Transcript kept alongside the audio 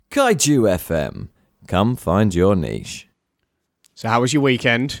Kaiju FM. Come find your niche. So how was your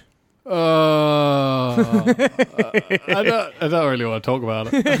weekend? I don't really want to talk about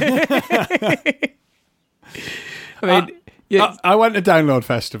it. I went to Download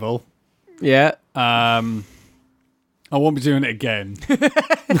Festival. Yeah. I won't be doing it again.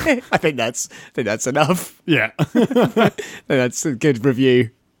 I think that's enough. Yeah. That's a good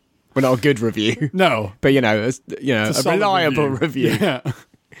review. Well, not a good review. No. But, a reliable review. Yeah.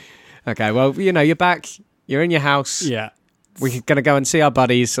 Okay, well, you're back. You're in your house. Yeah. We're going to go and see our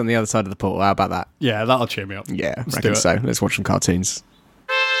buddies on the other side of the portal. How about that? Yeah, that'll cheer me up. Yeah, Let's reckon do it. so. Let's watch some cartoons.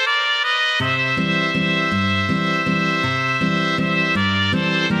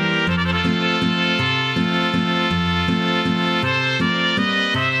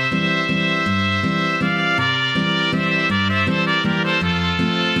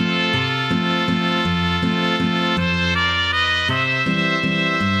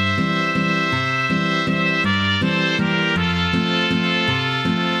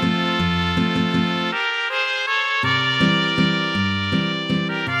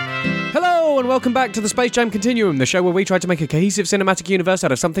 And welcome back to the Space Jam Continuum, the show where we try to make a cohesive cinematic universe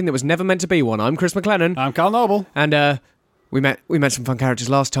out of something that was never meant to be one. I'm Chris McLennan. I'm Carl Noble. And we met some fun characters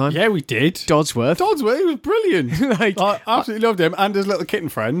last time. Yeah, we did. Dodsworth. He was brilliant. I absolutely loved him. And his little kitten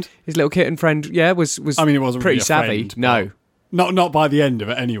friend. His little kitten friend, was I mean, he wasn't pretty really a savvy. friend, No. Not by the end of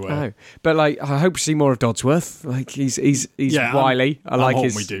it, anyway. No. But, I hope to see more of Dodsworth. He's wily. I like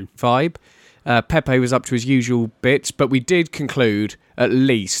his vibe. Pepe was up to his usual bits, but we did conclude, at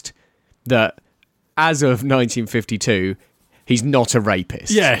least, that as of 1952, he's not a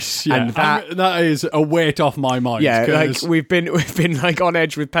rapist. Yes, yeah. And that is a weight off my mind. Yeah, we've been on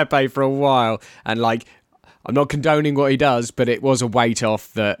edge with Pepe for a while, and I'm not condoning what he does, but it was a weight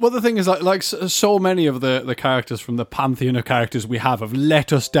off that. Well, the thing is, like so many of the characters from the pantheon of characters we have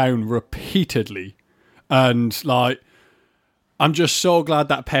let us down repeatedly, and I'm just so glad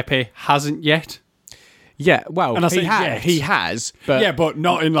that Pepe hasn't yet. Yeah, well, and he has, but yeah, but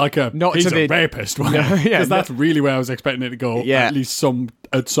not in he's a rapist one. Because that's really where I was expecting it to go. Yeah. At least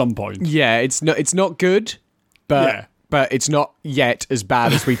at some point. Yeah, it's not good, but it's not yet as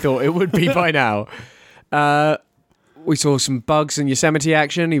bad as we thought it would be by now. We saw some Bugs and Yosemite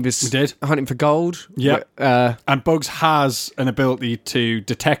action. We did hunting for gold. Yeah, and Bugs has an ability to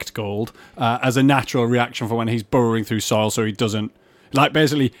detect gold as a natural reaction for when he's burrowing through soil, so he doesn't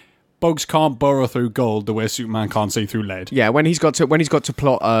basically. Bugs can't burrow through gold the way Superman can't see through lead. Yeah, when he's got to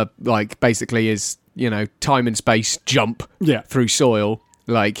plot basically his time and space jump through soil,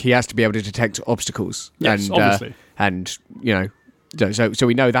 he has to be able to detect obstacles. Yes, and, obviously. So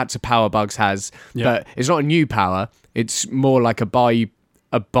we know that's a power Bugs has, but it's not a new power. It's more like a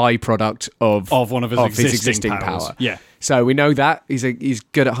byproduct of one of his existing power. Yeah. So we know that he's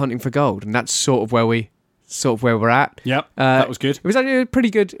good at hunting for gold, and that's sort of where we're at. Yep, that was good. It was actually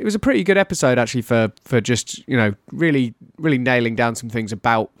It was a pretty good episode actually for just really really nailing down some things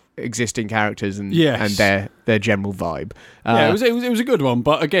about existing characters and their general vibe. It was a good one.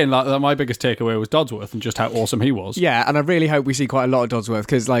 But again, my biggest takeaway was Dodsworth and just how awesome he was. Yeah, and I really hope we see quite a lot of Dodsworth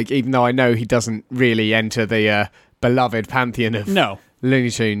because even though I know he doesn't really enter the beloved pantheon of Looney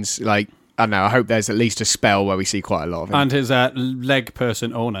Tunes, I don't know. I hope there's at least a spell where we see quite a lot of him. And his leg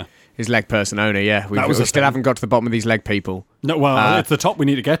person owner. His leg person owner, yeah. We still haven't got to the bottom of these leg people. No, well, it's the top we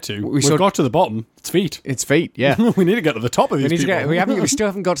need to get to. We've got to the bottom. It's feet. It's feet, yeah. We need to get to the top of these people. We still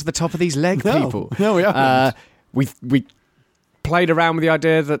haven't got to the top of these leg people. No, we haven't. We played around with the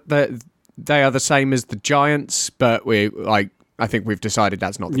idea that they are the same as the Giants, but I think we've decided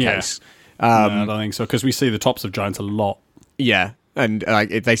that's not the case. No, I don't think so, because we see the tops of Giants a lot. Yeah, and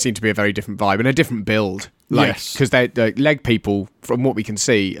they seem to be a very different vibe and a different build. Yes. Because the leg people, from what we can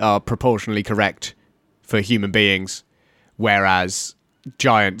see, are proportionally correct for human beings, whereas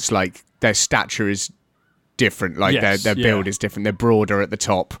giants, their stature is different. Their build is different. They're broader at the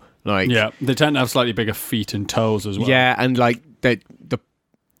top. They tend to have slightly bigger feet and toes as well. Yeah, and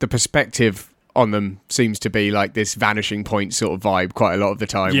the perspective on them seems to be this vanishing point sort of vibe quite a lot of the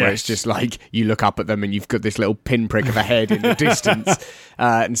time, where it's just you look up at them and you've got this little pinprick of a head in the distance,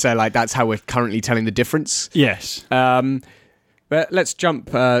 and so that's how we're currently telling the difference. Yes. But let's jump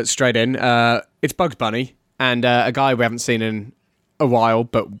straight in. It's Bugs Bunny and a guy we haven't seen in a while,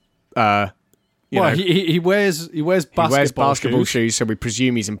 but he wears basketball shoes, so we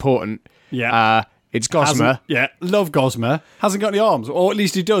presume he's important. Yeah. It's Gossamer. Love Gossamer. Hasn't got any arms, or at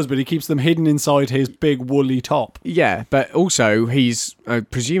least he does, but he keeps them hidden inside his big woolly top. Yeah, but also he's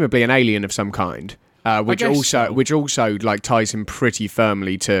presumably an alien of some kind, which also ties him pretty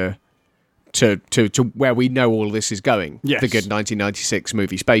firmly to to where we know all this is going. Yes. The good 1996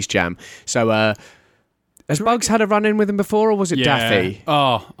 movie Space Jam. So has Bugs had a run-in with him before, or was it Daffy?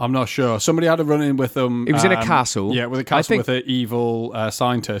 Oh, I'm not sure. Somebody had a run-in with him. It was in a castle. Yeah, with a castle with an evil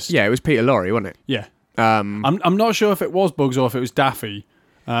scientist. Yeah, it was Peter Lorre, wasn't it? Yeah. I'm not sure if it was Bugs or if it was Daffy.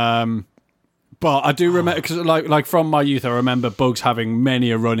 But I do remember, because like from my youth, I remember Bugs having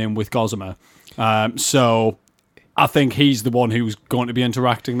many a run-in with Gossamer. So I think he's the one who's going to be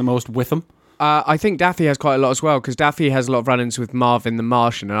interacting the most with him. I think Daffy has quite a lot as well, because Daffy has a lot of run-ins with Marvin the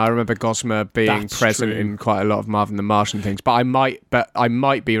Martian, and I remember Gossamer being present in quite a lot of Marvin the Martian things. But I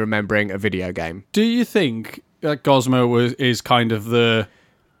might be remembering a video game. Do you think that Gossamer is kind of the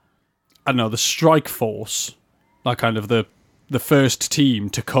strike force, like kind of the first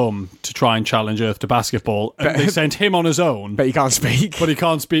team to come to try and challenge Earth to basketball, and they sent him on his own, but he can't speak.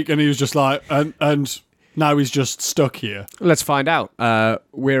 And he was just like, and now he's just stuck here. Let's find out.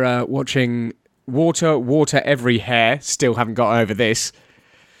 We're watching Water Every Hair. Still haven't got over this.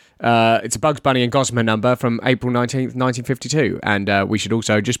 It's a Bugs Bunny and Gossamer number from April 19th, 1952. And we should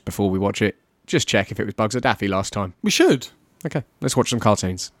also, just before we watch it, just check if it was Bugs or Daffy last time. We should. Okay, let's watch some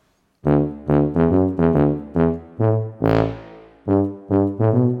cartoons.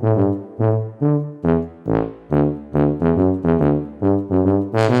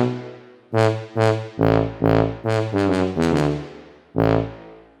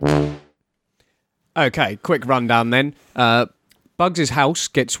 Okay, quick rundown then. Bugs' house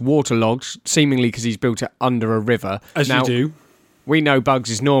gets waterlogged, seemingly because he's built it under a river. As you do. We know Bugs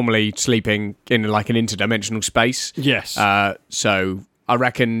is normally sleeping in like an interdimensional space. Yes. So I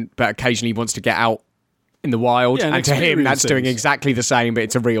reckon, but occasionally he wants to get out in the wild, and to him that's doing exactly the same, but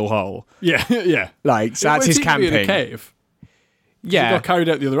it's a real hole. Yeah, yeah. Like, so that's his camping. In a cave. Yeah, he got carried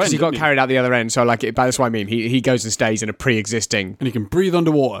out the other end. He got carried out the other end, so like that's what I mean. He goes and stays in a pre-existing, and he can breathe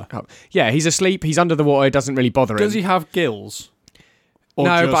underwater. Yeah, he's asleep. He's under the water. It doesn't really bother him. Does he have gills? Or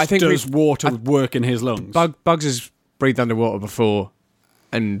no, but I think does water work in his lungs? Bugs has breathed underwater before,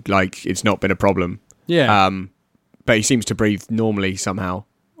 and like it's not been a problem. Yeah. But he seems to breathe normally somehow,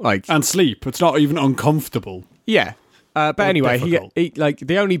 like and sleep. It's not even uncomfortable. Yeah. But anyway, he like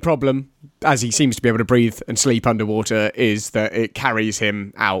the only problem, as he seems to be able to breathe and sleep underwater, is that it carries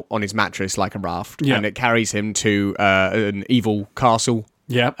him out on his mattress like a raft, and it carries him to an evil castle.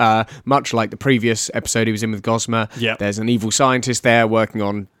 Yeah. Much like the previous episode he was in with Gossamer. Yeah. There's an evil scientist there working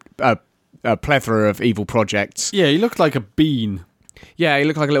on a plethora of evil projects. Yeah, he looked like a bean. Yeah, he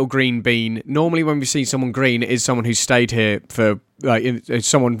looked like a little green bean. Normally, when we see someone green, it is someone who's stayed here for it's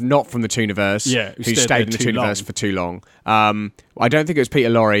someone not from the Tooniverse. Yeah, who stayed in the Tooniverse for too long. I don't think it was Peter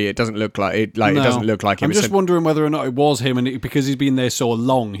Lorre. It doesn't look like it. Like, no. It doesn't look like him. I'm just wondering whether or not it was him, and because he's been there so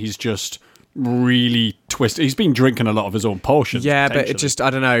long, he's just really twisted. He's been drinking a lot of his own potions. Yeah, but it just, I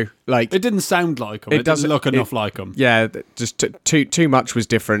don't know. Like, it didn't sound like him. It doesn't look enough like him. Yeah, just too much was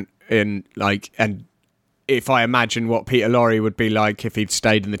different in like and. If I imagine what Peter Lorre would be like if he'd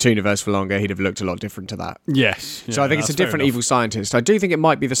stayed in the Tooniverse for longer, he'd have looked a lot different to that. Yes. So I think it's a different evil scientist. I do think it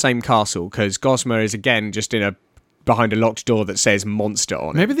might be the same castle, because Gossamer is, again, just behind a locked door that says monster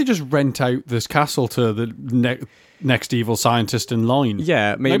on it. Maybe they just rent out this castle to the next evil scientist in line.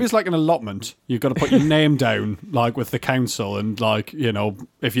 Yeah. Maybe it's like an allotment. You've got to put your name down, like with the council, and like, you know,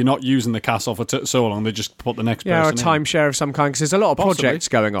 if you're not using the castle for so long, they just put the next person in. Yeah, or a timeshare of some kind, because there's a lot of projects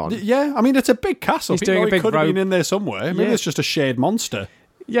going on. Yeah, I mean, it's a big castle. He's doing a big could have been in there somewhere. Maybe it's just a shared monster.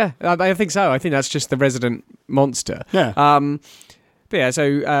 Yeah, I think so. I think that's just the resident monster. Yeah. But yeah,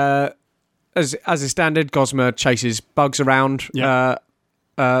 so as is standard, Gossamer chases Bugs around a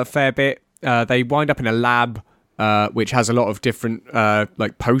fair bit. They wind up in a lab which has a lot of different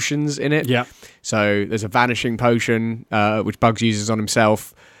like potions in it. Yeah. So there's a vanishing potion which Bugs uses on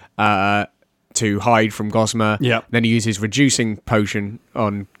himself to hide from Gossamer. Yeah. Then he uses reducing potion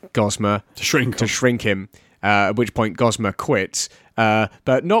on Gossamer to shrink him. At which point Gossamer quits,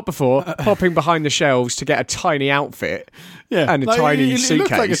 but not before popping behind the shelves to get a tiny outfit and a tiny suitcase. He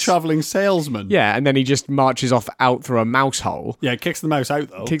looks like a travelling salesman. Yeah, and then he just marches off out through a mouse hole. Yeah, kicks the mouse out,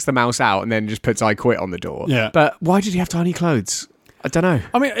 though. Kicks the mouse out and then just puts I quit on the door. Yeah. But why did he have tiny clothes? I don't know.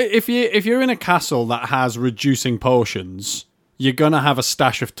 I mean, if you're in a castle that has reducing potions, you're going to have a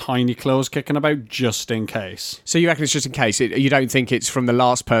stash of tiny clothes kicking about just in case. So you reckon it's just in case? You don't think it's from the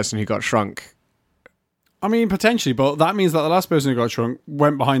last person who got shrunk? I mean, potentially, but that means that the last person who got shrunk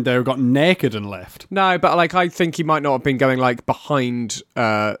went behind there, got naked and left. No, but like I think he might not have been going like behind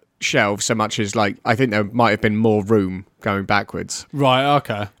shelves so much as like I think there might have been more room going backwards. Right,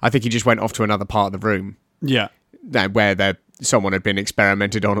 okay. I think he just went off to another part of the room. Yeah. Where someone had been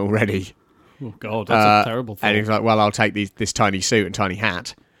experimented on already. Oh, God, that's a terrible thing. And he was like, well, I'll take this tiny suit and tiny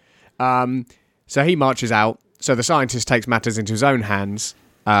hat. So he marches out. So the scientist takes matters into his own hands.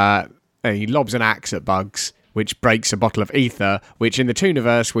 And he lobs an axe at Bugs, which breaks a bottle of ether, which in the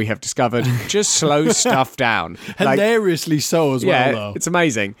Tooniverse we have discovered just slows stuff down. Hilariously so as well, though. It's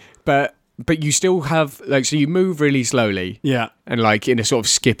amazing. But you still have, so you move really slowly. Yeah. And in a sort of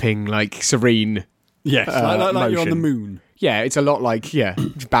skipping, serene yes, like you're on the moon. Yeah, it's a lot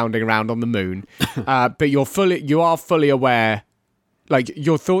bounding around on the moon. But you are fully aware,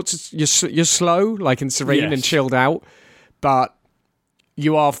 your thoughts, you're slow, and serene and chilled out, but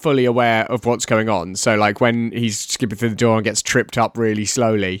you are fully aware of what's going on. So, when he's skipping through the door and gets tripped up really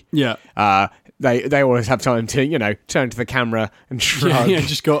slowly, they always have time to, turn to the camera and shrug. Yeah,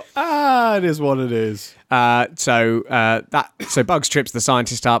 just go, it is what it is. So Bugs trips the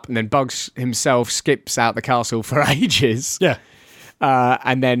scientist up, and then Bugs himself skips out the castle for ages. Yeah.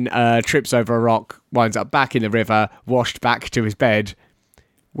 And then trips over a rock, winds up back in the river, washed back to his bed,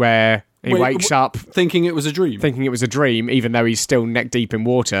 where he wakes up thinking it was a dream, even though he's still neck deep in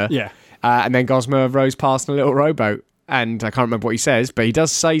water. Yeah. And then Gossamer rows past in a little rowboat, and I can't remember what he says, but he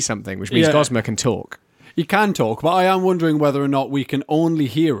does say something, which means Gossamer can talk. He can talk, but I am wondering whether or not we can only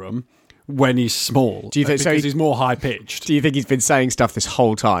hear him when he's small. Do you think because he's more high pitched? Do you think he's been saying stuff this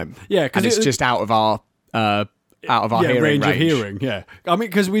whole time? Yeah, because it's just out of our hearing range of hearing. Yeah, I mean,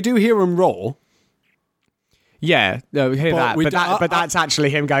 because we do hear him roar. Yeah, no, we hear but that's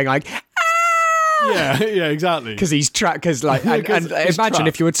actually him going Yeah, exactly. Because he's trapped. Because imagine trapped.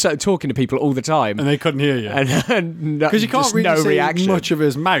 If you were talking to people all the time and they couldn't hear you, because you can't really see much of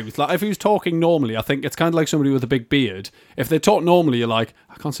his mouth. If he was talking normally, I think it's kind of like somebody with a big beard. If they talk normally, you're like,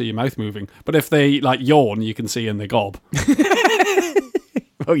 I can't see your mouth moving. But if they yawn, you can see in the gob.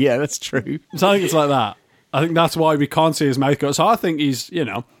 Oh yeah, that's true. So I think it's like that. I think that's why we can't see his mouth go. So I think he's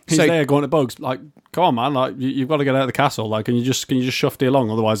there going to Bugs, come on, man, you've got to get out of the castle. Can you just shufty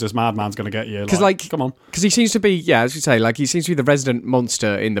along? Otherwise, this madman's going to get you. Because come on. Because he seems to be, as you say, he seems to be the resident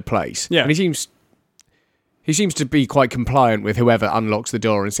monster in the place. Yeah. And he seems to be quite compliant with whoever unlocks the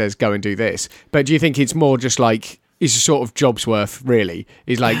door and says, go and do this. But do you think it's more just he's a sort of job's worth, really?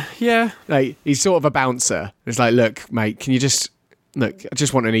 He's yeah. He's sort of a bouncer. It's look, mate, can you just... Look, I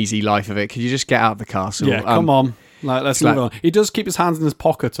just want an easy life of it. Could you just get out of the castle? Yeah, come on. Let's move on. He does keep his hands in his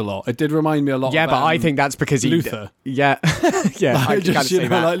pockets a lot. It did remind me a lot of but I think that's because Luther. Yeah. yeah, I can see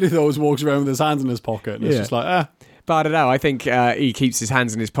that. Luther always walks around with his hands in his pocket. And it's just But I don't know. I think he keeps his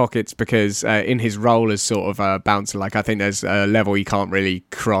hands in his pockets because in his role as sort of a bouncer, I think there's a level he can't really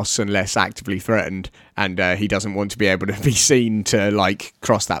cross unless actively threatened, and he doesn't want to be able to be seen to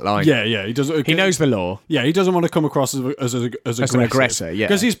cross that line. Yeah, he does. He knows the law. Yeah, he doesn't want to come across as an aggressor. Yeah,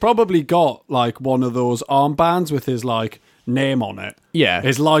 because he's probably got one of those armbands with his name on it. Yeah,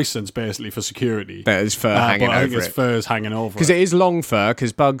 his license basically for security. But his fur hanging over it. I think his fur's hanging over because it is long fur.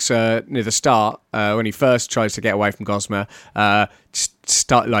 Because Bugs near the start, when he first tries to get away from Gossamer,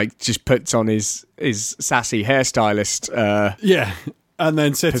 just puts on his sassy hairstylist. And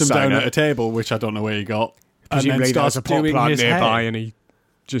then sits persona. him down at a table, which I don't know where he got. Presumably and then starts there's a pot plant nearby, and he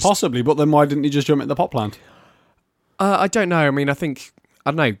just possibly. But then why didn't he just jump in the pot plant? I don't know. I mean, I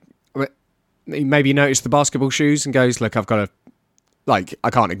don't know. He maybe noticed the basketball shoes and goes, "Look, I've got to." I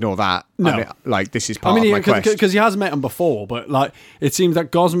can't ignore that. No. I mean, this is part of my quest. Because he has met him before, but it seems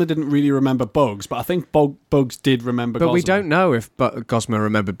that Gossamer didn't really remember Bugs, but I think Bugs did remember Gossamer. But we don't know if Gossamer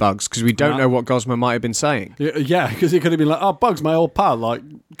remembered Bugs, because we don't know what Gossamer might have been saying. Yeah, because he could have been oh, Bugs, my old pal,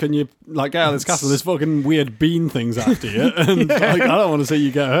 can you, get out of this castle? This fucking weird bean thing's after you. And, I don't want to see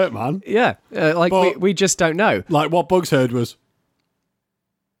you get hurt, man. Yeah, we just don't know. What Bugs heard was...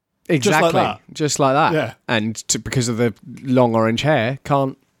 Exactly, just like that. Yeah, and because of the long orange hair,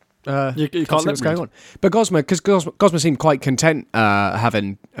 can't you can't see what's going on. But Gossamer seemed quite content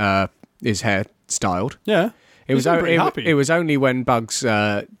having his hair styled. Yeah, it was only when Bugs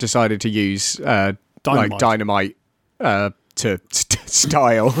decided to use dynamite to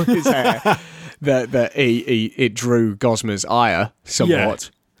style his hair that it drew Gossamer's ire somewhat.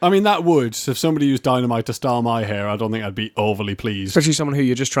 Yeah. I mean, that would. So if somebody used dynamite to style my hair, I don't think I'd be overly pleased. Especially someone who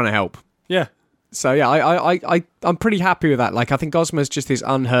you're just trying to help. Yeah. So, yeah, I'm pretty happy with that. I think Gossamer's just this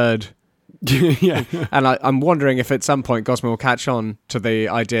unheard... yeah. And I'm wondering if at some point Gossamer will catch on to the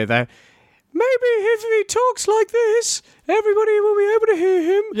idea that maybe if he talks like this, everybody will be able to hear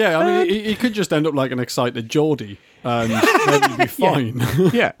him. Yeah, I mean, he could just end up like an excited Geordie. And then he'd be fine.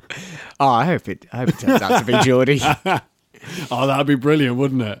 Yeah. Oh, I hope it turns out to be Geordie. Oh, that'd be brilliant,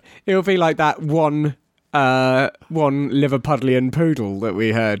 wouldn't it? It'll be like that one Liverpudlian poodle that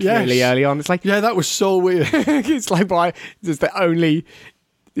we heard really early on. It's that was so weird. It's why it's the only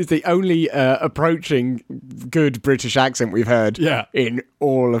It's the only approaching good British accent we've heard in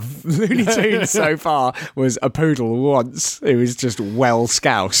all of Looney Tunes so far was a poodle once. It was just well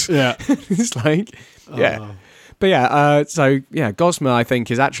scouse. Yeah. It's like, yeah. But Gossamer, I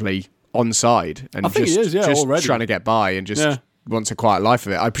think, is actually on side and just already trying to get by and just wants a quiet life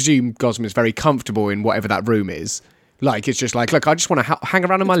of it. I presume Gossamer is very comfortable in whatever that room is. Like, it's just like, look, I just want to hang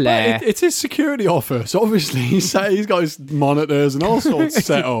around in my lair. It's his security office. Obviously, he's got his monitors and all sorts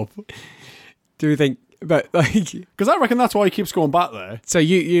set up. Do you think... But like, because I reckon that's why he keeps going back there. So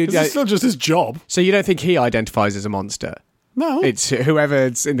it's still just his job. So you don't think he identifies as a monster? No, it's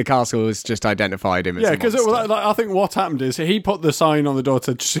whoever's in the castle has just identified him as a monster. Yeah, because I think what happened is he put the sign on the door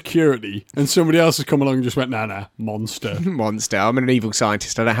to security, and somebody else has come along and just went, nah, monster. Monster. I'm an evil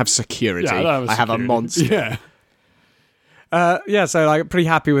scientist. I don't have security. Yeah, I have a monster. Yeah. So like pretty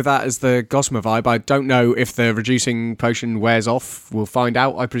happy with that as the Gossamer vibe. I don't know if the reducing potion wears off. We'll find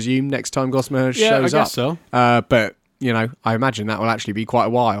out, I presume, next time Gossamer shows up. I guess so. But, I imagine that will actually be quite a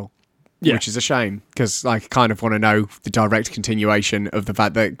while, which is a shame, because I kind of want to know the direct continuation of the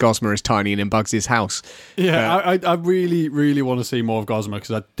fact that Gossamer is tiny and in Bugs' house. Yeah, I really, really want to see more of Gossamer,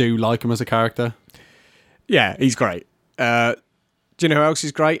 because I do like him as a character. Yeah, he's great. Do you know who else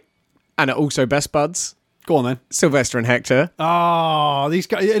is great? And are also best buds? Go on then. Sylvester and Hector. Oh, these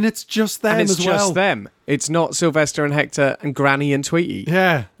guys, and it's just them as well. It's just them. It's not Sylvester and Hector and Granny and Tweety.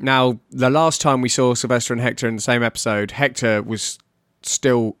 Yeah. Now, the last time we saw Sylvester and Hector in the same episode, Hector was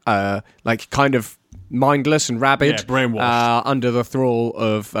still kind of mindless and rabid, brainwashed, under the thrall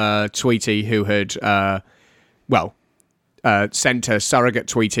of Tweety, who had sent a surrogate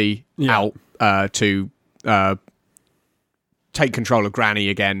Tweety out to take control of Granny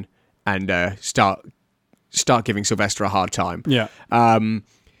again and start giving Sylvester a hard time. Yeah. I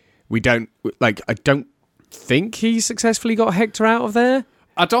don't think he successfully got Hector out of there.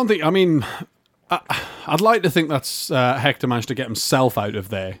 I'd like to think that's Hector managed to get himself out of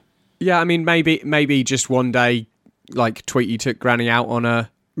there. Yeah, I mean, maybe just one day, like, Tweety took Granny out on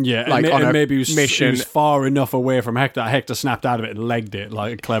a... Yeah, like, and maybe he mission. Was far enough away from Hector. Hector snapped out of it and legged it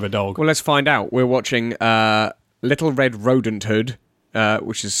like a clever dog. Well, let's find out. We're watching Little Red Rodent Hood,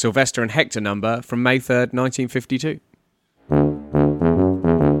 which is Sylvester and Hector number from May 3rd, 1952.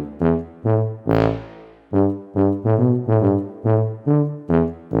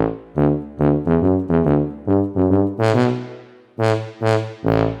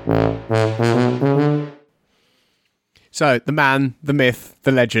 So, the man, the myth,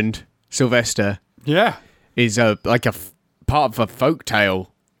 the legend, Sylvester, is part of a folk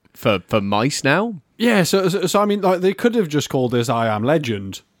tale for mice now. Yeah, so I mean, like, they could have just called this I Am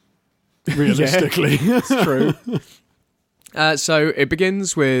Legend, realistically. It's true. So it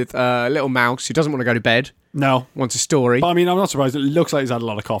begins with a little mouse who doesn't want to go to bed. No. Wants a story. But I mean, I'm not surprised. It looks like he's had a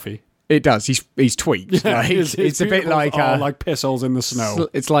lot of coffee. It does. He's tweaked. Yeah, like, it's a bit like... like piss holes in the snow.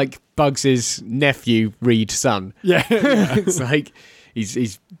 It's like Bugs' nephew, Reed's son. Yeah. It's like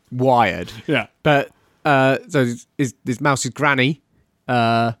he's wired. Yeah. But so this mouse's granny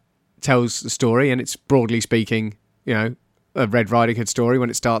tells the story, and it's broadly speaking, a Red Riding Hood story when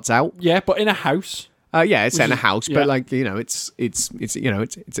it starts out. Yeah, but in a house. It's set in a house, but it's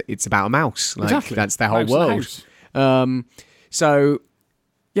about a mouse. Like, exactly. That's their whole world. So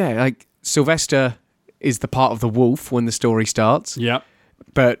like Sylvester is the part of the wolf when the story starts. Yeah.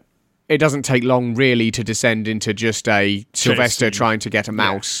 But it doesn't take long really to descend into just a Sylvester trying to get a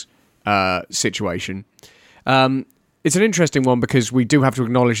mouse situation. It's an interesting one because we do have to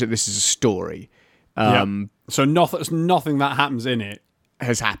acknowledge that this is a story. So nothing that happens in it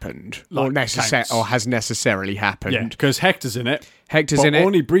has happened like or has necessarily happened. Yeah, because Hector's in it. But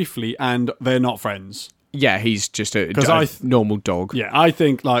only briefly, and they're not friends. Yeah, he's just a normal dog. Yeah, I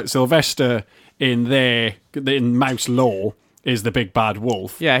think like Sylvester in mouse lore is the big bad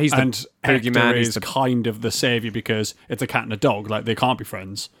wolf. Yeah, he's and the Hector boogeyman. Is kind of the savior because it's a cat and a dog. Like they can't be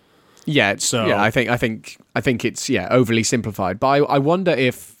friends. Yeah, I think it's overly simplified. But I wonder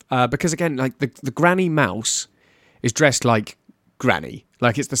if because again, like the granny mouse is dressed like Granny,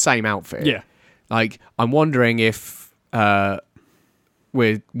 like it's the same outfit. Yeah, like I'm wondering if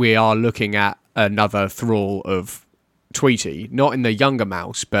we are looking at another thrall of Tweety, not in the younger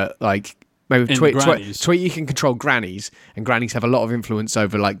mouse, but like maybe Tweety can control grannies, and grannies have a lot of influence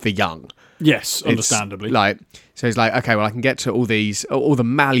over like the young. Yes, understandably. So he's like, okay, well, I can get to all the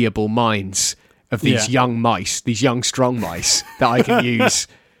malleable minds of these young mice, these young strong mice that I can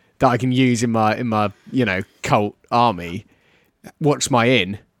use in my cult army. What's my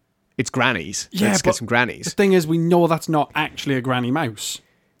in? It's grannies. Yeah, Let's get some grannies. The thing is, we know that's not actually a granny mouse.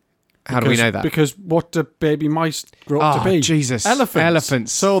 How do we know that? Because what do baby mice grow up to be? Jesus.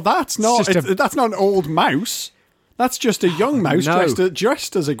 Elephants. So that's not that's not an old mouse. That's just a young mouse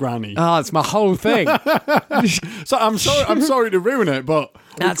dressed as a granny. Oh, it's my whole thing. So I'm sorry to ruin it, but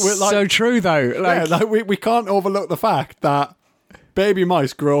that's so true though. We can't overlook the fact that baby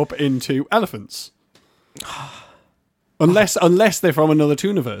mice grow up into elephants. Unless they're from another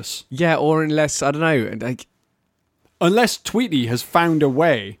tooniverse. Yeah, or unless, I don't know. Unless Tweety has found a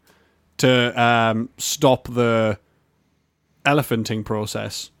way to stop the elephanting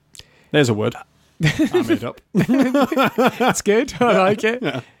process. There's a word I made up. It's good. I like it.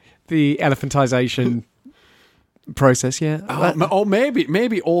 Yeah. The elephantization process, yeah. Or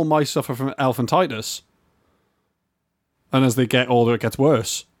maybe all mice suffer from elephantitis. And as they get older, it gets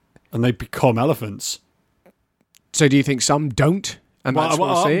worse. And they become elephants. So do you think some don't? And that's what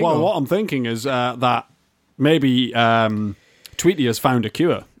we're seeing? Well, what I'm thinking is that maybe Tweety has found a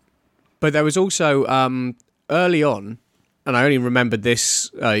cure. But there was also, early on, and I only remembered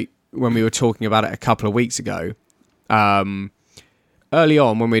this when we were talking about it a couple of weeks ago, early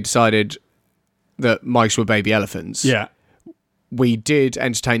on when we decided that mice were baby elephants, we did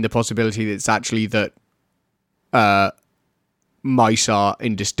entertain the possibility that it's actually that mice are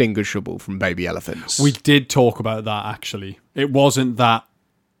indistinguishable from baby elephants. We did talk about that, actually. It wasn't that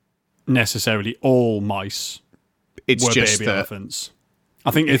necessarily all mice were baby elephants. I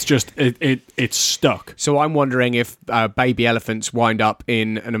think it's just, it's stuck. So I'm wondering if baby elephants wind up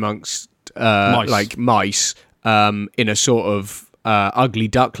in and amongst mice in a sort of ugly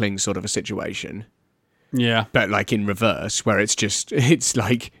duckling sort of a situation. Yeah. But like in reverse, where it's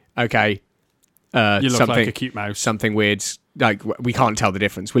like, okay, you look like a cute mouse. Something weird. Like, we can't tell the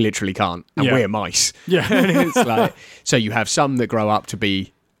difference. We literally can't. And we're mice. Yeah. And it's like, so you have some that grow up to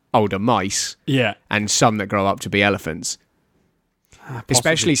be older mice. Yeah. And some that grow up to be elephants.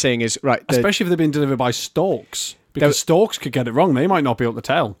 Especially seeing as, right. Especially if they've been delivered by storks. Because storks could get it wrong. They might not be able to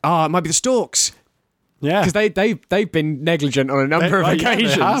tell. Oh, it might be the storks. Yeah. Because they've been negligent on a number of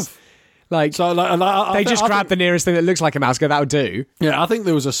occasions. Yeah, they have. Like, so, they just grab the nearest thing that looks like a mouse, go, that'll do. Yeah, I think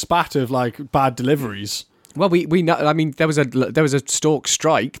there was a spat of like bad deliveries. Well, we know. I mean, there was a stork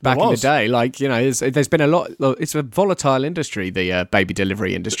strike back in the day. Like, you know, there's been a lot. It's a volatile industry, the baby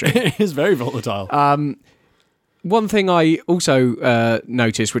delivery industry. It is very volatile. One thing I also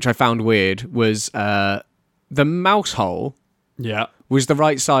noticed, which I found weird, was the mouse hole. Yeah, was the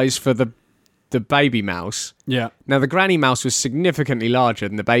right size for the baby mouse. Yeah. Now the granny mouse was significantly larger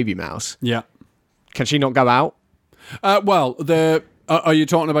than the baby mouse. Yeah. Can she not go out? Well, are you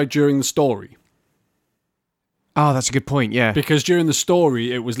talking about during the story? Oh, that's a good point, yeah. Because during the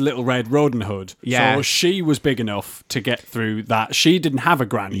story, it was Little Red Riding Hood. Yeah. So she was big enough to get through that. She didn't have a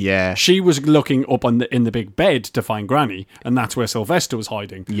granny. Yeah. She was looking up in the big bed to find Granny, and that's where Sylvester was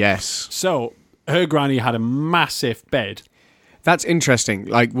hiding. Yes. So her granny had a massive bed. That's interesting.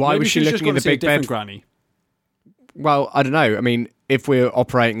 Like, why was she looking in the big bed? Granny. Well, I don't know. I mean, if we're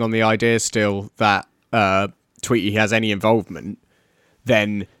operating on the idea still that Tweety has any involvement,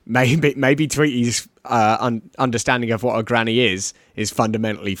 then maybe Tweety's understanding of what a granny is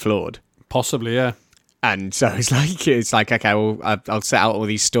fundamentally flawed. Possibly, yeah. And so it's like okay, well, I'll set out all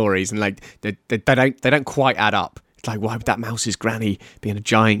these stories, and like they don't quite add up. It's like, why would that mouse's granny be in a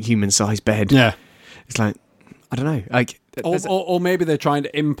giant human-sized bed? Yeah, it's like, I don't know, like, or maybe they're trying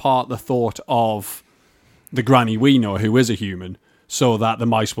to impart the thought of the granny we know, who is a human, so that the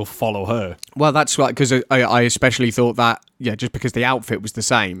mice will follow her. Well, that's right, because I especially thought that, yeah, just because the outfit was the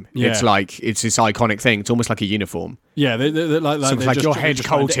same. Yeah. It's like, it's this iconic thing. It's almost like a uniform. Yeah, they're like your head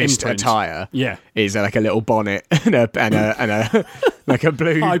cultist attire. Yeah, is like a little bonnet and a like a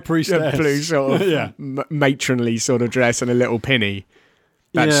blue high priestess, blue sort of matronly sort of dress and a little pinny.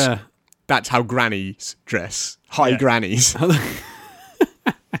 That's how grannies dress. High grannies.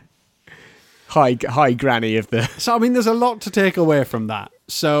 High granny of the... So, I mean, there's a lot to take away from that.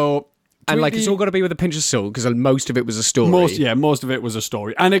 So... And, like, it's all got to be with a pinch of salt, because most of it was a story. Most of it was a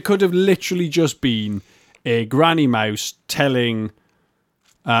story. And it could have literally just been a granny mouse telling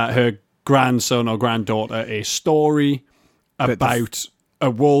her grandson or granddaughter a story about a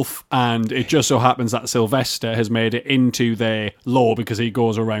wolf, and it just so happens that Sylvester has made it into their lore because he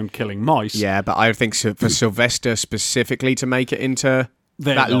goes around killing mice. Yeah, but I think for Sylvester specifically to make it into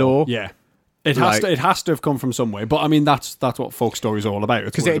that lore... Yeah. It has to have come from somewhere, but I mean that's what folk stories are all about.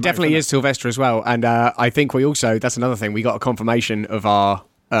 Because it definitely is Sylvester as well, and I think we also, that's another thing, we got a confirmation of our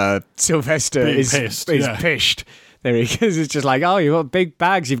Sylvester is pissed. There he is. It's just like, oh, you've got big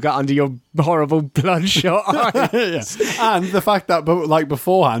bags you've got under your horrible bloodshot eyes. And the fact that, like,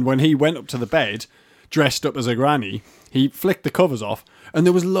 beforehand, when he went up to the bed dressed up as a granny, he flicked the covers off, and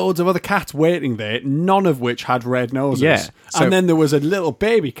there was loads of other cats waiting there, none of which had red noses. Yeah. So, and then there was a little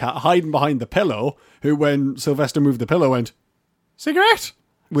baby cat hiding behind the pillow, who, when Sylvester moved the pillow, went, cigarette?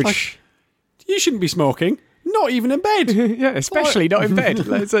 Which, like, you shouldn't be smoking, not even in bed. Yeah, especially not in bed.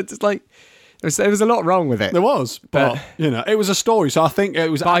 It's like... There was a lot wrong with it. There was, but it was a story. So I think it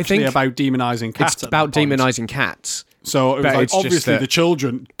was actually about demonising cats. It's about demonising cats. So it was like, obviously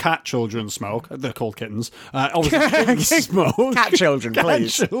the cat children smoke. They're called kittens. Obviously kittens smoke. Cat children,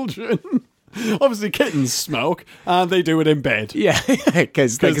 please. Cat children. Obviously kittens smoke, and they do it in bed. Yeah,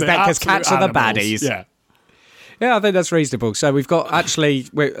 because cats are the baddies. Yeah. Yeah, I think that's reasonable. So we've got actually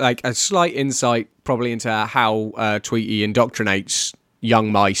like a slight insight probably into how Tweety indoctrinates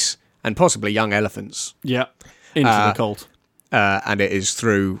young mice and possibly young elephants. Yeah, into the cult. And it is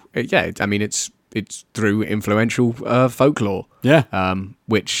through, it's through influential folklore. Yeah.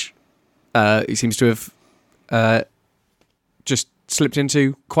 Which it seems to have just slipped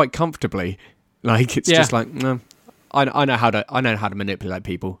into quite comfortably. Like, it's just like, no, I know how to manipulate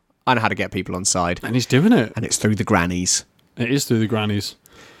people. I know how to get people on side. And he's doing it. And it's through the grannies. It is through the grannies.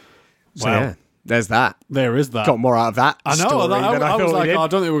 So, yeah. There's that. There is that. Got more out of that. I know. I was like, I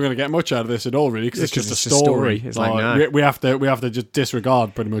don't think we're going to get much out of this at all, really, because it's just a story. It's like, no. we have to just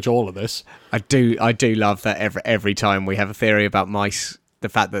disregard pretty much all of this. I do love that every time we have a theory about mice, the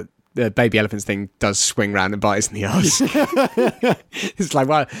fact that the baby elephants thing does swing round and bite us in the arse. It's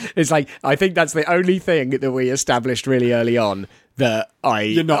like I think that's the only thing that we established really early on that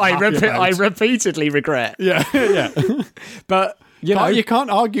I repeatedly regret. Yeah, yeah. But. You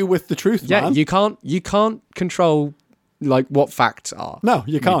can't argue with the truth, man. You can't control like what facts are. No,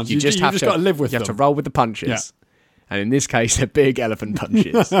 you can't. You just got to live with them. You have to roll with the punches. Yeah. And in this case, they're big elephant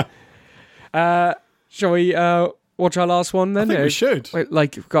punches. Shall we watch our last one then? I think we should.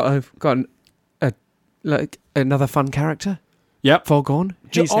 Like, we've got another fun character. Yep. Foghorn.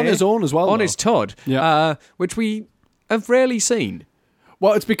 He's on his own as well. On his Todd. Yeah. Which we have rarely seen.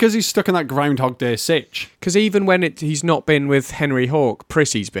 Well, it's because he's stuck in that Groundhog Day sitch. Because even when he's not been with Henry Hawk,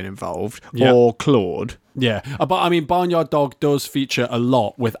 Prissy's been involved, or Claude. Yeah, but I mean, Barnyard Dog does feature a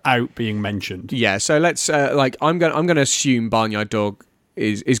lot without being mentioned. Yeah, so let's I'm going to assume Barnyard Dog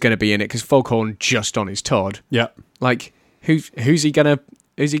is going to be in it because Foghorn just on his Todd. Yeah, like who's he going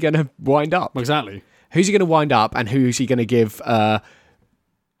to wind up? Exactly. Who's he going to wind up, and who's he going to give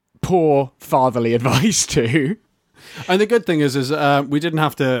poor fatherly advice to? And the good thing is we didn't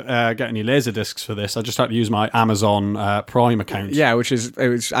have to get any laser discs for this. I just had to use my Amazon Prime account. Yeah, it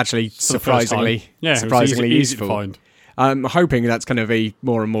was actually surprisingly easy to find. I'm hoping that's going to be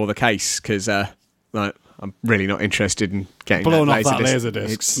more and more the case because I'm really not interested in getting blowing off that laser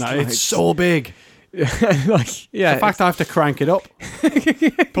disc. It's so big. The fact I have to crank it up,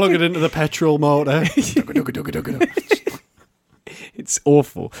 plug it into the petrol motor. It's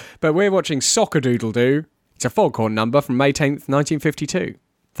awful. But we're watching Sock-a-Doodle-Doo. It's a Foghorn number from May 10th, 1952.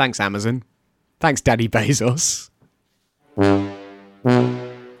 Thanks, Amazon. Thanks, Daddy Bezos.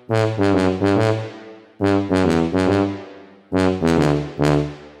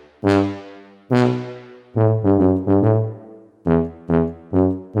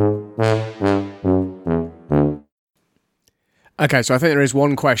 Okay, so I think there is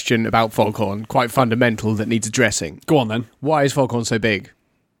one question about Foghorn, quite fundamental, that needs addressing. Go on, then. Why is Foghorn so big?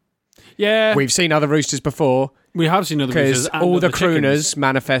 Yeah. We've seen other roosters before. We have seen other roosters. Because all the crooners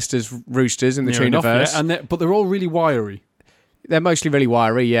manifest as roosters in the Tooniverse. Yeah, but they're all really wiry. They're mostly really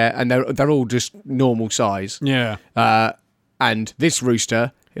wiry, yeah, and they're all just normal size. Yeah. And this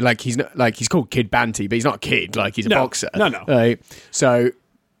rooster, he's called Kid Banty, but he's not a kid, he's a boxer. No. So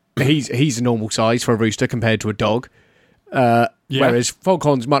he's a normal size for a rooster compared to a dog. Whereas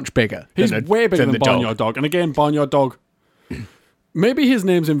Foghorn's much bigger. He's way bigger than Barnyard Dog. And again, Barnyard Dog, maybe his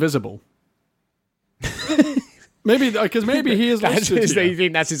name's invisible. Maybe he is listed here. You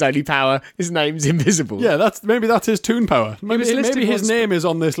think that's his only power? His name's invisible. Yeah, maybe that's his toon power. Maybe his name is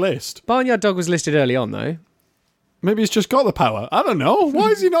on this list. Barnyard Dog was listed early on, though. Maybe he's just got the power. I don't know. Why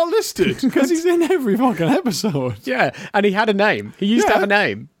is he not listed? Because he's in every fucking episode. Yeah, and he had a name. He used to have a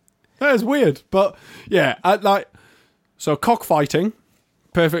name. That is weird. But, yeah, so cockfighting,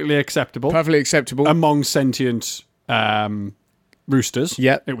 perfectly acceptable. Perfectly acceptable. Among sentient roosters,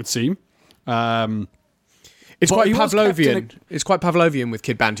 it would seem. It's quite Pavlovian. It's quite Pavlovian with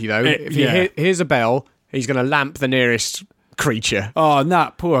Kid Banty, though. If he hears a bell, he's going to lamp the nearest creature. Oh, and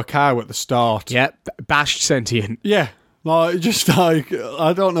that poor cow at the start. Yeah, bashed sentient. Yeah, I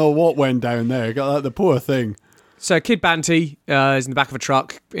don't know what went down there. The poor thing. So Kid Banty is in the back of a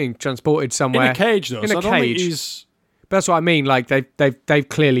truck being transported somewhere. In a cage, though. In a cage. But that's what I mean. Like they've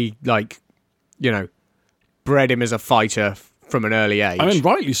clearly bred him as a fighter from an early age. I mean,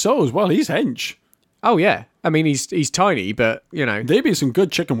 rightly so as well. He's hench. Oh yeah, I mean he's tiny, but you know they'd be some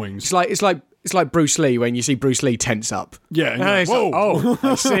good chicken wings. It's like Bruce Lee when you see Bruce Lee tense up. Yeah. Whoa. Like, oh,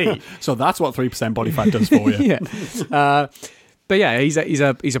 I see. So that's what 3% body fat does for you. Yeah. But yeah, he's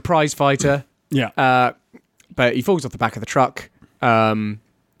a prize fighter. Yeah. But he falls off the back of the truck.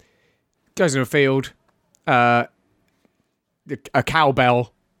 Goes in a field. A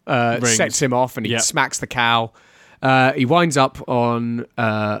cowbell sets him off, and he smacks the cow. He winds up on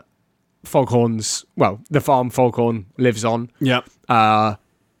Foghorn's. Well, the farm Foghorn lives on. Yeah.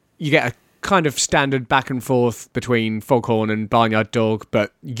 You get a kind of standard back and forth between Foghorn and Barnyard Dog,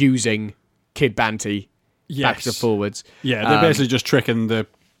 but using Kid Banty backwards and forwards. Yeah, they're basically just tricking the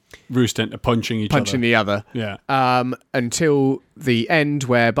Rooster into punching the other. Yeah. Until the end,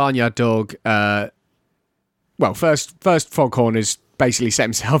 where Barnyard Dog. First Foghorn is basically set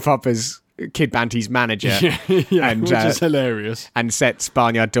himself up as Kid Banty's manager. And, which is hilarious. And sets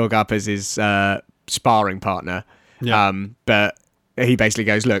Barnyard Dog up as his sparring partner. Yeah. But he basically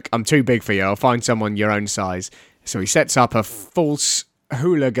goes, look, I'm too big for you. I'll find someone your own size. So he sets up a false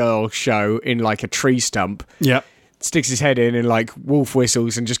hula girl show in like a tree stump. Yeah. Sticks his head in and like wolf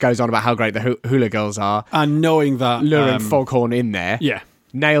whistles and just goes on about how great the hula girls are. And knowing that... Luring Foghorn in there. Yeah.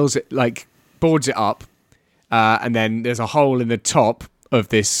 Nails it, like boards it up. And then there's a hole in the top of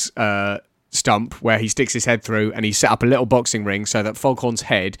this stump where he sticks his head through, and he set up a little boxing ring so that Foghorn's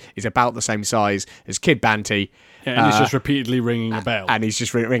head is about the same size as Kid Banty. Yeah, and he's just repeatedly ringing a bell. And he's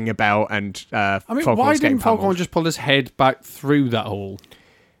just ringing a bell, and why didn't Foghorn just pull his head back through that hole?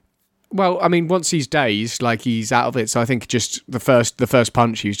 Well, I mean, once he's dazed, like he's out of it. So I think just the first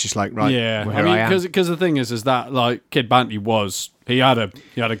punch, he was just like, right, yeah. Well, I mean, because the thing is that like Kid Banty he had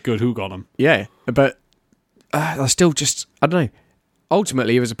a good hook on him. Yeah, but I still just I don't know.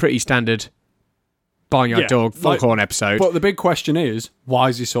 Ultimately, it was a pretty standard Barnyard Dog Foghorn episode. But the big question is, why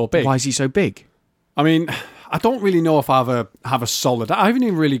is he so big? Why is he so big? I mean, I don't really know if I have a solid... I haven't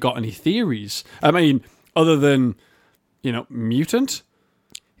even really got any theories. I mean, other than, mutant.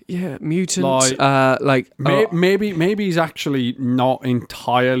 Yeah, mutant. Maybe he's actually not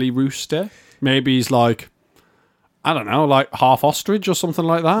entirely Rooster. Maybe he's like, I don't know, like half ostrich or something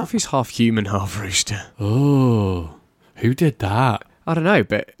like that. What if he's half human, half rooster? Oh, who did that? I don't know,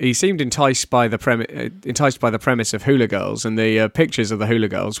 but he seemed enticed by the premise of hula girls, and the pictures of the hula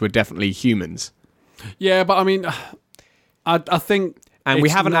girls were definitely humans. Yeah, but I mean, I think, and we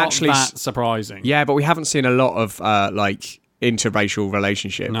haven't actually that surprising. Yeah, but we haven't seen a lot of interracial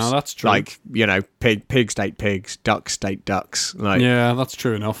relationships. No, that's true. Like pig state pigs, duck state ducks. Yeah, that's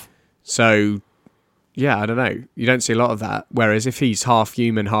true enough. So, yeah, I don't know. You don't see a lot of that. Whereas if he's half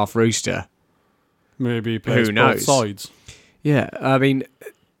human, half rooster, maybe he plays who knows? Both sides. Yeah, I mean,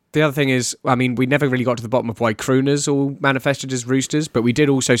 the other thing is, we never really got to the bottom of why crooners all manifested as roosters, but we did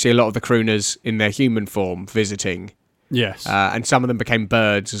also see a lot of the crooners in their human form visiting. Yes. And some of them became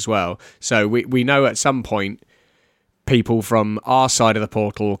birds as well. So we know at some point people from our side of the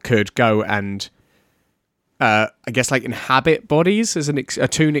portal could go and, I guess, like inhabit bodies as a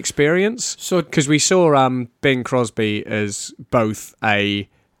toon experience. So, because we saw Bing Crosby as both a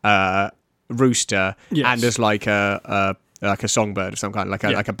rooster and as like a songbird of some kind, like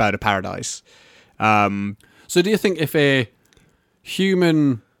a bird of paradise. So do you think if a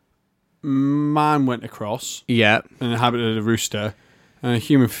human man went across and inhabited a rooster, and a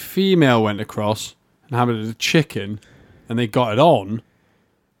human female went across and inhabited a chicken, and they got it on,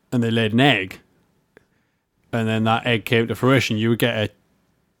 and they laid an egg, and then that egg came to fruition, you would get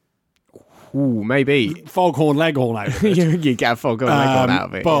maybe Foghorn Leghorn out of it. you get a Foghorn Leghorn out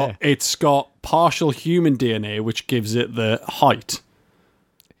of it. But it's got partial human DNA, which gives it the height.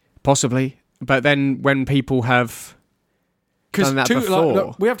 Possibly. But then when people have done that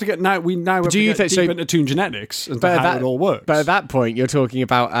before... we have to get deep into toon genetics and how it all works. But at that point, you're talking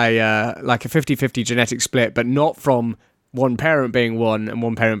about a 50-50 genetic split, but not from one parent being one and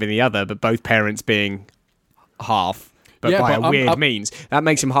one parent being the other, but both parents being half. But by a weird means. That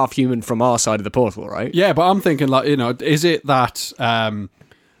makes him half human from our side of the portal, right? Yeah, but I'm thinking, is it that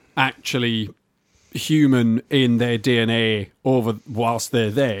actually human in their DNA whilst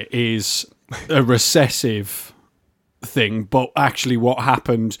they're there is a recessive thing, but actually what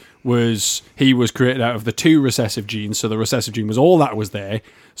happened was he was created out of the two recessive genes, so the recessive gene was all that was there,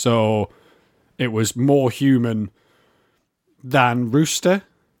 so it was more human than Rooster?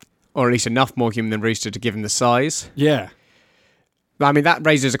 Or at least enough more human than Rooster to give him the size. Yeah. I mean, that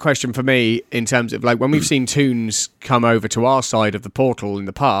raises a question for me in terms of, when we've seen toons come over to our side of the portal in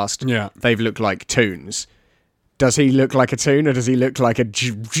the past, they've looked like toons. Does he look like a toon, or does he look like a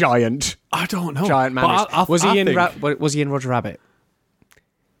giant? I don't know. Giant man. Was he in Roger Rabbit?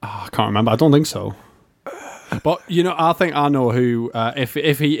 Oh, I can't remember. I don't think so. But I think I know who.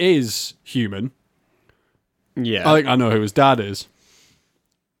 If he is human, yeah, I think I know who his dad is.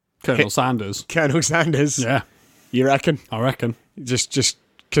 Colonel Sanders. Colonel Sanders. Yeah, you reckon? I reckon. Just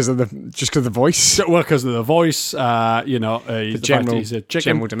because of the voice. Well, because of the voice. The general, he's a chicken.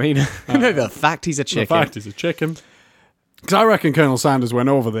 General demeanour. No, the fact he's a chicken. The fact he's a chicken. Because I reckon Colonel Sanders went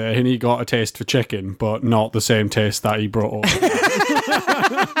over there and he got a taste for chicken, but not the same taste that he brought over.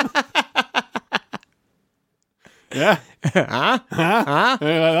 Yeah. Yeah.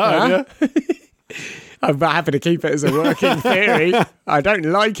 I'm happy to keep it as a working theory. I don't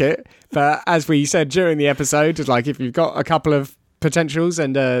like it, but as we said during the episode, like if you've got a couple of potentials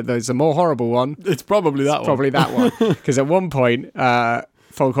and there's a more horrible one, it's probably that one. Because at one point,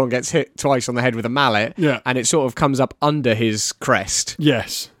 Foghorn gets hit twice on the head with a mallet, and it sort of comes up under his crest.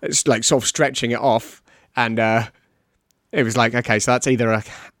 Yes. It's like sort of stretching it off, and it was like, okay, so that's either a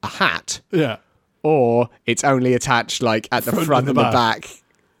hat, or it's only attached like at the front and the back,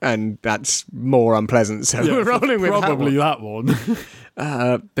 and that's more unpleasant. So we're rolling with probably that one.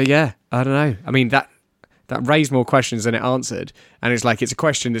 But yeah, I don't know. I mean that raised more questions than it answered, and it's like it's a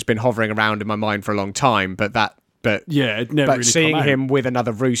question that's been hovering around in my mind for a long time. But it never. But seeing him with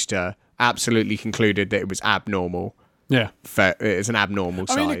another rooster absolutely concluded that it was abnormal. Yeah, it's an abnormal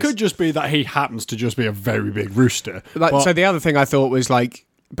size. I mean, it could just be that he happens to just be a very big rooster. So the other thing I thought was like,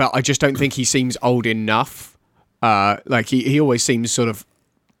 but I just don't think he seems old enough. Like he always seems sort of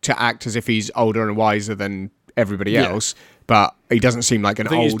to act as if he's older and wiser than everybody else, but he doesn't seem like an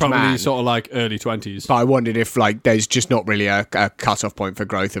old man. He's probably sort of like early 20s. But I wondered if like there's just not really a cut-off point for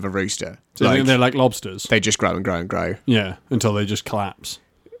growth of a rooster. So I think they're like lobsters. They just grow and grow and grow. Yeah, until they just collapse.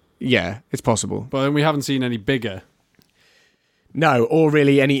 Yeah, it's possible. But then we haven't seen any bigger. No, or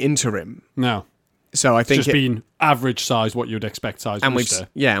really any interim. No. So I think it's just been average size, what you'd expect size and rooster.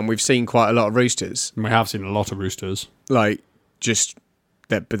 And we've seen quite a lot of roosters. And we have seen a lot of roosters. Like,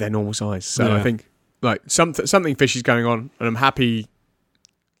 but they're normal size. So I think like something fishy is going on, and I'm happy.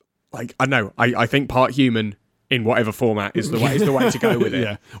 Like I know, I think part human in whatever format is the way to go with it.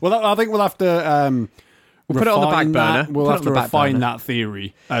 Yeah. Well, I think we'll have to. We'll put it on the back burner. We'll have to refine that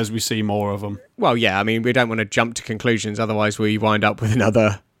theory as we see more of them. Well, yeah. I mean, we don't want to jump to conclusions, otherwise we wind up with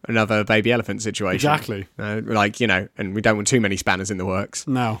another baby elephant situation. Exactly. And we don't want too many spanners in the works.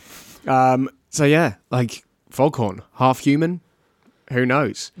 No. So yeah, like Foghorn, half human. Who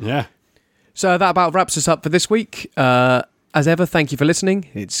knows? Yeah. So that about wraps us up for this week. As ever, thank you for listening.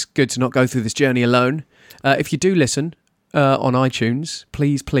 It's good to not go through this journey alone. If you do listen on iTunes,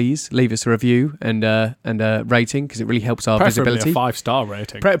 please leave us a review and a rating, because it really helps our visibility. Preferably a 5-star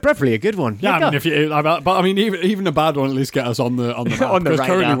rating. Preferably a good one. Yeah, I mean, even a bad one at least get us on the map. Because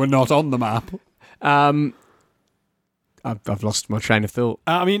currently we're not on the map. I've lost my train of thought.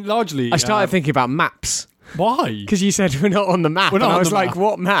 I mean, largely, I started thinking about maps. Why? Because you said we're not on the map, and I was like,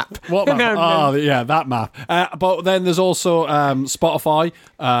 "What map? What map? Yeah, that map." But then there's also Spotify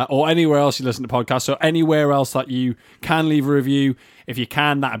or anywhere else you listen to podcasts. So anywhere else that you can leave a review, if you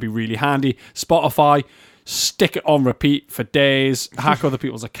can, that'd be really handy. Spotify, stick it on repeat for days. Hack other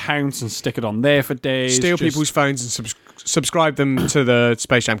people's accounts and stick it on there for days. Steal people's phones and subscribe them to the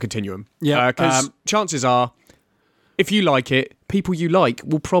Space Jam Continuum. Yeah, because chances are, if you like it, people you like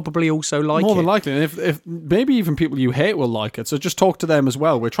will probably also like it. More than likely. And if maybe even people you hate will like it. So just talk to them as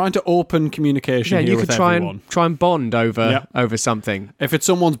well. We're trying to open communication here with everyone. You could try and bond over something. If it's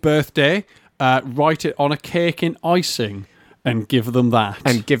someone's birthday, write it on a cake in icing and give them that.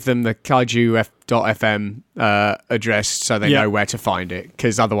 And give them the kaiju.fm address so they know where to find it.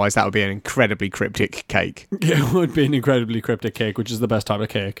 Because otherwise that would be an incredibly cryptic cake. It would be an incredibly cryptic cake, which is the best type of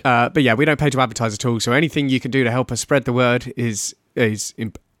cake. But yeah, we don't pay to advertise at all. So anything you can do to help us spread the word is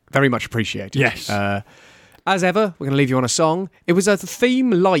very much appreciated. Yes. As ever, we're going to leave you on a song. It was a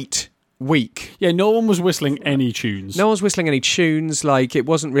theme light week. Yeah, no one was whistling any tunes. Like, it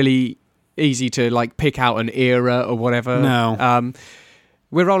wasn't really easy to like pick out an era or whatever. No.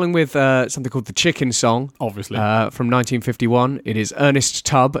 We're rolling with something called the Chicken Song. Obviously. From 1951. It is Ernest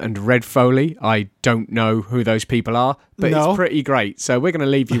Tubb and Red Foley. I don't know who those people are, but it's pretty great. So we're going to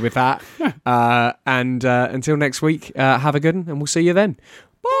leave you with that. And until next week, have a good one, and we'll see you then.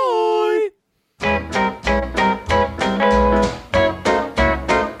 Bye!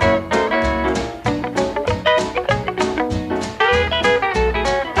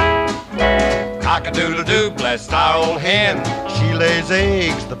 Cock-a-doodle-doo, bless our old hen. She lays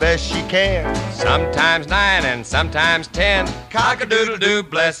eggs the best she can. Sometimes 9 and sometimes 10. Cock-a-doodle-doo,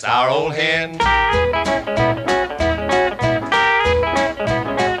 bless our old hen.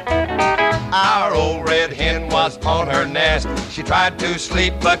 Our old red hen was on her nest. She tried to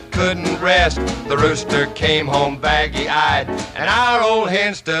sleep but couldn't rest. The rooster came home baggy-eyed, and our old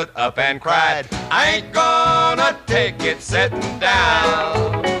hen stood up and cried, I ain't gonna take it sitting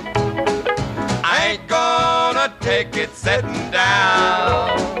down. I ain't gonna take it sitting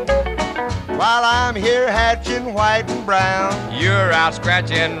down. While I'm here hatching white and brown, you're out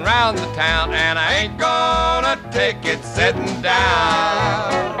scratching round the town, and I ain't gonna take it sitting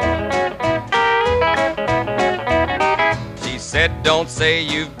down. She said, don't say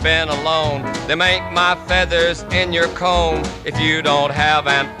you've been alone. Them ain't my feathers in your comb. If you don't have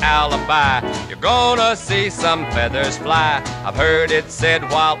an alibi, you're gonna see some feathers fly. I've heard it said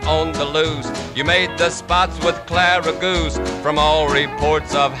while on the loose, you made the spots with Clara Goose. From all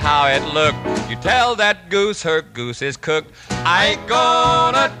reports of how it looked, you tell that goose her goose is cooked. I ain't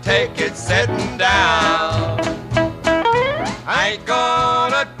gonna take it sitting down. I ain't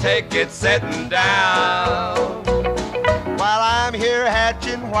gonna take it sitting down. While I'm here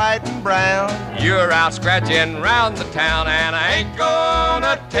hatching white and brown, you're out scratching round the town, and I ain't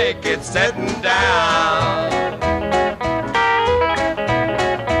gonna take it sitting down.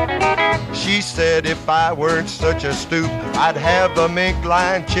 She said if I weren't such a stoop, I'd have a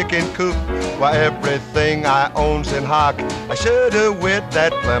mink-line chicken coop. Why, everything I own's in hock. I should've with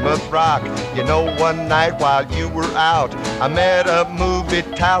that Plymouth Rock. You know, one night while you were out, I met a movie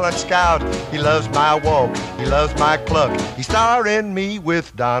talent scout. He loves my walk, he loves my cluck. He's starring me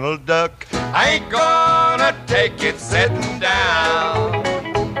with Donald Duck. I ain't gonna take it sitting down.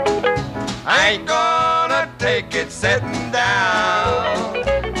 I ain't gonna take it sitting down.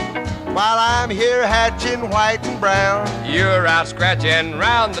 While I'm here hatching white and brown, you're out scratching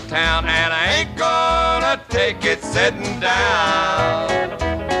round the town, and I ain't gonna take it sitting down.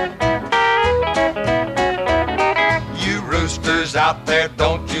 You roosters out there,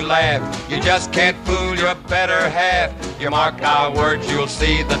 don't you laugh. You just can't fool your better half. You mark our words, you'll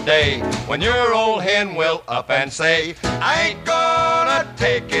see the day when your old hen will up and say, I ain't gonna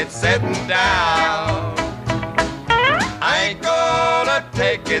take it sitting down. I ain't gonna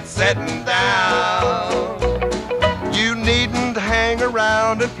take it sitting down. You needn't hang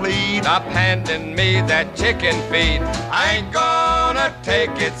around and plead. Stop handing me that chicken feed. I ain't gonna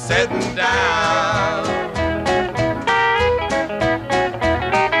take it sitting down.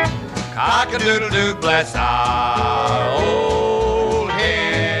 Cock-a-doodle-doo, bless our